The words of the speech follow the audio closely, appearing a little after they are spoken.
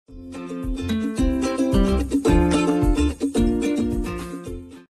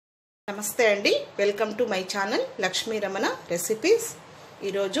నమస్తే అండి, welcome to my channel Lakshmi Ramana recipes.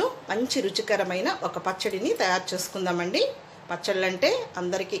 ఈరోజు మంచి రుచికరమైన ఒక పచ్చడిని తయారు చేసుకుందామండి. పచ్చళ్ళు అంటే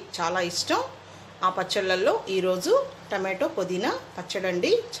అందరికీ చాలా ఇష్టం. ఆ పచ్చళ్ళల్లో ఈరోజు టమాటో పుదీనా పచ్చడి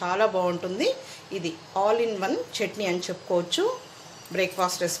అండి. చాలా బాగుంటుంది. ఇది ఆల్ ఇన్ వన్ చట్నీ అని చెప్పుకోవచ్చు.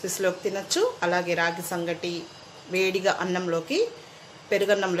 బ్రేక్ఫాస్ట్ రెసిపీస్లోకి తినచ్చు. అలాగే రాగి సంగటి, వేడిగా అన్నంలోకి,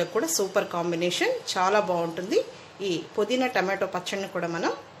 పెరుగన్నంలోకి కూడా సూపర్ కాంబినేషన్. చాలా బాగుంటుంది. ఈ పుదీనా టమాటో పచ్చడిని కూడా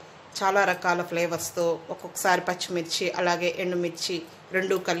మనం చాలా రకాల ఫ్లేవర్స్తో, ఒక్కొక్కసారి పచ్చిమిర్చి అలాగే ఎండుమిర్చి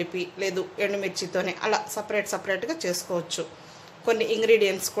రెండు కలిపి, లేదు ఎండుమిర్చితోనే అలా సపరేట్గా చేసుకోవచ్చు. కొన్ని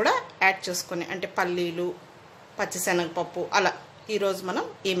ఇంగ్రీడియంట్స్ కూడా యాడ్ చేసుకొని, అంటే పల్లీలు, పచ్చిశనగపప్పు అలా. ఈరోజు మనం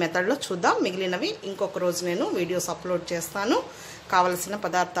ఈ మెథడ్లో చూద్దాం. మిగిలినవి ఇంకొక రోజు నేను వీడియోస్ అప్లోడ్ చేస్తాను. కావలసిన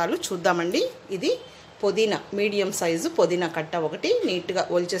పదార్థాలు చూద్దామండి. ఇది పుదీనా, మీడియం సైజు పుదీనా కట్ట ఒకటి నీట్గా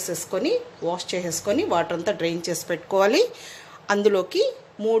ఒలిచేసేసుకొని, వాష్ చేసేసుకొని వాటర్ అంతా డ్రైన్ చేసి పెట్టుకోవాలి. అందులోకి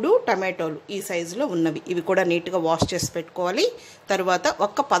 3 టమాటోలు ఈ సైజులో ఉన్నవి, ఇవి కూడా నీట్గా వాష్ చేసి పెట్టుకోవాలి. తర్వాత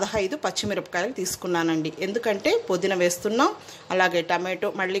 15 పచ్చిమిరపకాయలు తీసుకున్నానండి. ఎందుకంటే పుదీనా వేస్తున్నాం, అలాగే టమాటో,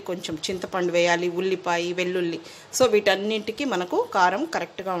 మళ్ళీ కొంచెం చింతపండు వేయాలి, ఉల్లిపాయ, వెల్లుల్లి. సో వీటన్నింటికి మనకు కారం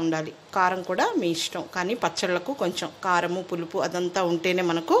కరెక్ట్గా ఉండాలి. కారం కూడా మీ ఇష్టం, కానీ పచ్చళ్ళకు కొంచెం కారము, పులుపు అదంతా ఉంటేనే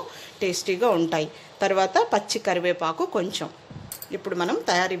మనకు టేస్టీగా ఉంటాయి. తర్వాత పచ్చి కరివేపాకు కొంచెం. ఇప్పుడు మనం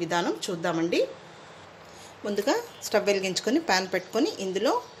తయారీ విధానం చూద్దామండి. ముందుగా స్టవ్ వెలిగించుకొని ప్యాన్ పెట్టుకొని,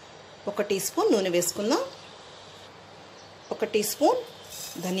 ఇందులో 1 టీ స్పూన్ నూనె వేసుకుందాం. 1 టీ స్పూన్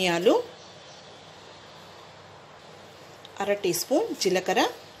ధనియాలు, 1/2 టీ స్పూన్ జీలకర్ర.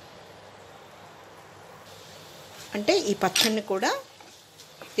 అంటే ఈ పచ్చడిని కూడా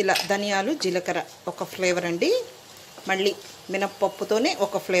ఇలా ధనియాలు, జీలకర్ర ఒక ఫ్లేవర్ అండి. మళ్ళీ మినప్పప్పుతోనే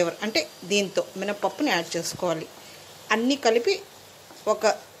ఒక ఫ్లేవర్, అంటే దీంతో మినప్పప్పుని యాడ్ చేసుకోవాలి. అన్నీ కలిపి ఒక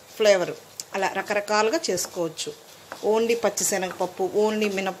ఫ్లేవరు, అలా రకరకాలుగా చేసుకోవచ్చు. ఓన్లీ పచ్చిశనగపప్పు, ఓన్లీ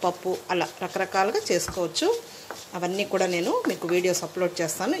మినప్పప్పు, అలా రకరకాలుగా చేసుకోవచ్చు. అవన్నీ కూడా నేను మీకు వీడియోస్ అప్లోడ్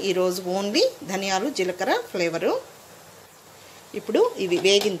చేస్తాను. ఈరోజు ఓన్లీ ధనియాలు, జీలకర్ర ఫ్లేవరు. ఇప్పుడు ఇవి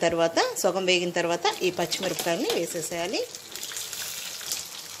వేగిన తర్వాత, సగం వేగిన తర్వాత ఈ పచ్చిమిరపకాయలని వేసేసేయాలి.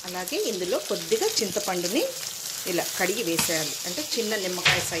 అలాగే ఇందులో కొద్దిగా చింతపండుని ఇలా కడిగి వేసేయాలి. అంటే చిన్న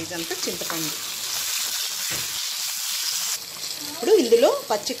నిమ్మకాయ సైజ్ అంతా చింతపండు. ఇప్పుడు ఇందులో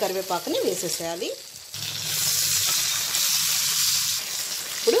పచ్చి కరివేపాకుని వేసేసేయాలి.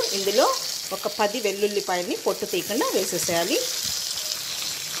 ఇప్పుడు ఇందులో ఒక 10 వెల్లుల్లిపాయలని పొట్టు తీయకుండా వేసేసేయాలి.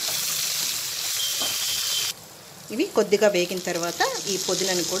 ఇవి కొద్దిగా వేగిన తర్వాత ఈ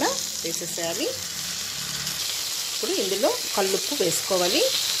పుదీనాని కూడా వేసేసేయాలి. ఇప్పుడు ఇందులో కల్లుప్పు వేసుకోవాలి,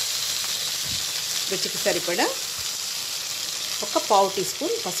 రుచికి సరిపడా. ఒక 1/4 టీ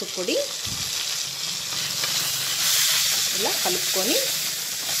స్పూన్ పసుపు పొడి. ఇలా కలుపుకొని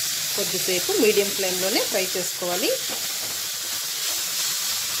కొద్దిసేపు మీడియం ఫ్లేమ్లోనే ఫ్రై చేసుకోవాలి.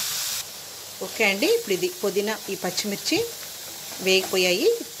 ఓకే అండి, ఇప్పుడు ఇది పుదీనా, ఈ పచ్చిమిర్చి వేగిపోయాయి.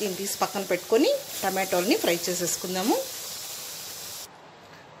 దీన్ని తీసి పక్కన పెట్టుకొని టమాటోల్ని ఫ్రై చేసేసుకుందాము.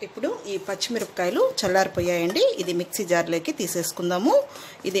 ఇప్పుడు ఈ పచ్చిమిరపకాయలు చల్లారిపోయాయండి. ఇది మిక్సీ జార్లోకి తీసేసుకుందాము.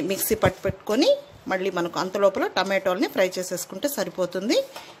 ఇది మిక్సీ పెట్టుకొని మళ్ళీ మనకు అంతలోపల టమాటోల్ని ఫ్రై చేసేసుకుంటే సరిపోతుంది.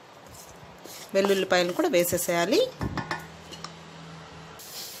 వెల్లుల్లిపాయలను కూడా వేసేసేయాలి.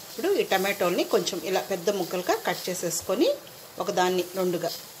 ఇప్పుడు ఈ టమాటోల్ని కొంచెం ఇలా పెద్ద ముక్కలుగా కట్ చేసేసుకొని ఒకదాన్ని 2గా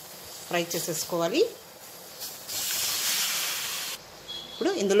ఫ్రై చేసేసుకోవాలి.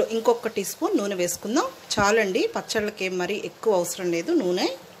 ఇప్పుడు ఇందులో ఇంకొక టీ స్పూన్ నూనె వేసుకుందాం. చాలండి, పచ్చళ్ళకి ఏం మరీ ఎక్కువ అవసరం లేదు నూనె.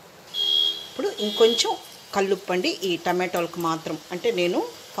 ఇప్పుడు ఇంకొంచెం కల్లుప్పండి ఈ టమాటోలకు మాత్రం. అంటే నేను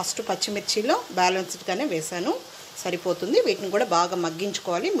ఫస్ట్ పచ్చిమిర్చిలో బ్యాలెన్స్డ్గానే వేసాను, సరిపోతుంది. వీటిని కూడా బాగా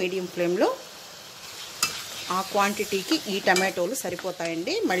మగ్గించుకోవాలి మీడియం ఫ్లేమ్లో. ఆ క్వాంటిటీకి ఈ టమాటోలు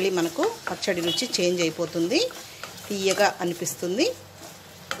సరిపోతాయండి. మళ్ళీ మనకు పచ్చడి రుచి చేంజ్ అయిపోతుంది, తీయగా అనిపిస్తుంది.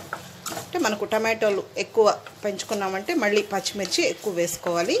 అంటే మనకు టమాటోలు ఎక్కువ పెంచుకున్నామంటే మళ్ళీ పచ్చిమిర్చి ఎక్కువ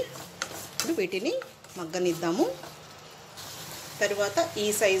వేసుకోవాలి. ఇప్పుడు వీటిని మగ్గనిద్దాము. తర్వాత ఈ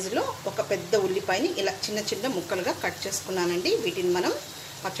సైజులో ఒక పెద్ద ఉల్లిపాయని ఇలా చిన్న చిన్న ముక్కలుగా కట్ చేసుకున్నానండి. వీటిని మనం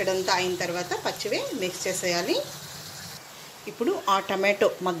పచ్చడంతా అయిన తర్వాత పచ్చివే మిక్స్ చేసేయాలి. ఇప్పుడు ఆ టమాటో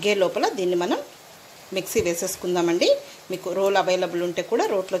మగ్గే లోపల దీన్ని మనం మిక్సీ వేసేసుకుందామండి. మీకు రోల్ అవైలబుల్ ఉంటే కూడా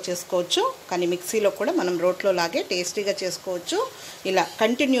రోట్లో చేసుకోవచ్చు, కానీ మిక్సీలో కూడా మనం రోట్లో లాగే టేస్టీగా చేసుకోవచ్చు. ఇలా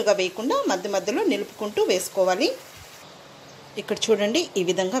కంటిన్యూగా వేయకుండా మధ్య మధ్యలో నిలుపుకుంటూ వేసుకోవాలి. ఇక్కడ చూడండి, ఈ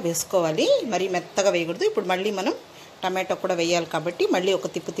విధంగా వేసుకోవాలి, మరి మెత్తగా వేయకూడదు. ఇప్పుడు మళ్ళీ మనం టమాటో కూడా వేయాలి కాబట్టి మళ్ళీ ఒక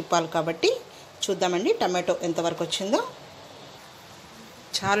తిప్పు తిప్పాలి కాబట్టి చూద్దామండి టమాటో ఎంతవరకు వచ్చిందో.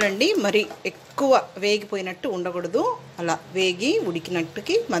 చాలండి, మరి ఎక్కువ వేగిపోయినట్టు ఉండకూడదు, అలా వేగి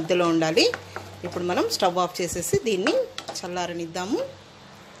ఉడికినట్టుకి మధ్యలో ఉండాలి. ఇప్పుడు మనం స్టవ్ ఆఫ్ చేసేసి దీన్ని చల్లారనిద్దాము.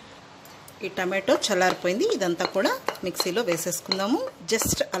 ఈ టమాటో చల్లారిపోయింది. ఇదంతా కూడా మిక్సీలో వేసేసుకుందాము.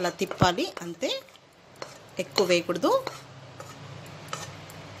 జస్ట్ అలా తిప్పాలి అంతే, ఎక్కువ వేయకూడదు.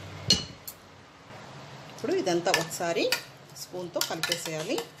 ఇప్పుడు ఇదంతా ఒకసారి స్పూన్తో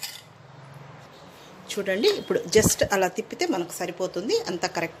కలిపేసేయాలి. చూడండి, ఇప్పుడు జస్ట్ అలా తిప్పితే మనకు సరిపోతుంది అంత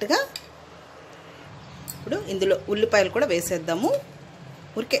కరెక్ట్గా. ఇప్పుడు ఇందులో ఉల్లిపాయలు కూడా వేసేద్దాము.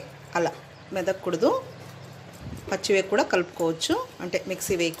 ఊరికే అలా మెదక్కూడదు, పచ్చివే కూడా కలుపుకోవచ్చు, అంటే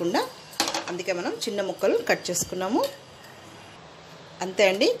మిక్సీ వేయకుండా. అందుకే మనం చిన్న ముక్కలు కట్ చేసుకున్నాము. అంతే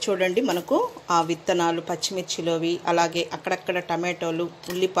అండి. చూడండి, మనకు ఆ విత్తనాలు, పచ్చిమిర్చిలోవి, అలాగే అక్కడక్కడ టమాటోలు,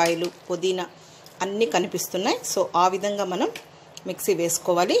 ఉల్లిపాయలు, పుదీనా అన్నీ కనిపిస్తున్నాయి. సో ఆ విధంగా మనం మిక్సీ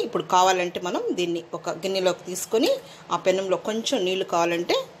వేసుకోవాలి. ఇప్పుడు కావాలంటే మనం దీన్ని ఒక గిన్నెలోకి తీసుకొని ఆ పెనంలో కొంచెం నీళ్లు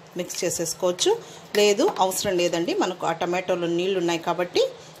కావాలంటే మిక్స్ చేసేసుకోవచ్చు. లేదు, అవసరం లేదండి, మనకు ఆ టమాటోలో నీళ్లు ఉన్నాయి కాబట్టి.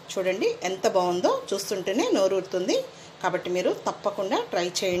 చూడండి ఎంత బాగుందో, చూస్తుంటేనే నోరూరుతుంది. కాబట్టి మీరు తప్పకుండా ట్రై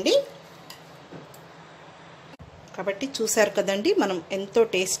చేయండి. కాబట్టి చూశారు కదండి, మనం ఎంతో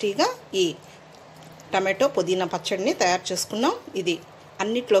టేస్టీగా ఈ టమాటో పుదీనా పచ్చడిని తయారు చేసుకున్నాం. ఇది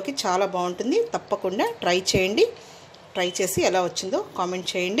అన్నిట్లోకి చాలా బాగుంటుంది. తప్పకుండా ట్రై చేయండి. ట్రై చేసి ఎలా వచ్చిందో కామెంట్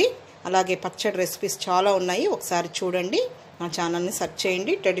చేయండి. అలాగే పచ్చడి రెసిపీస్ చాలా ఉన్నాయి, ఒకసారి చూడండి. నా ఛానల్ని సెర్చ్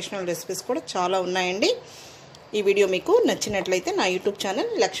చేయండి. ట్రెడిషనల్ రెసిపీస్ కూడా చాలా ఉన్నాయండి. ఈ వీడియో మీకు నచ్చినట్లయితే నా యూట్యూబ్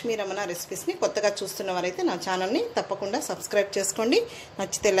ఛానల్ లక్ష్మీ రమణ రెసిపీస్ని కొత్తగా చూస్తున్నవారైతే నా ఛానల్ని తప్పకుండా సబ్స్క్రైబ్ చేసుకోండి.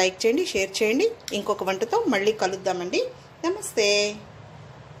 నచ్చితే లైక్ చేయండి, షేర్ చేయండి. ఇంకొక వంటతో మళ్ళీ కలుద్దామండి. నమస్తే.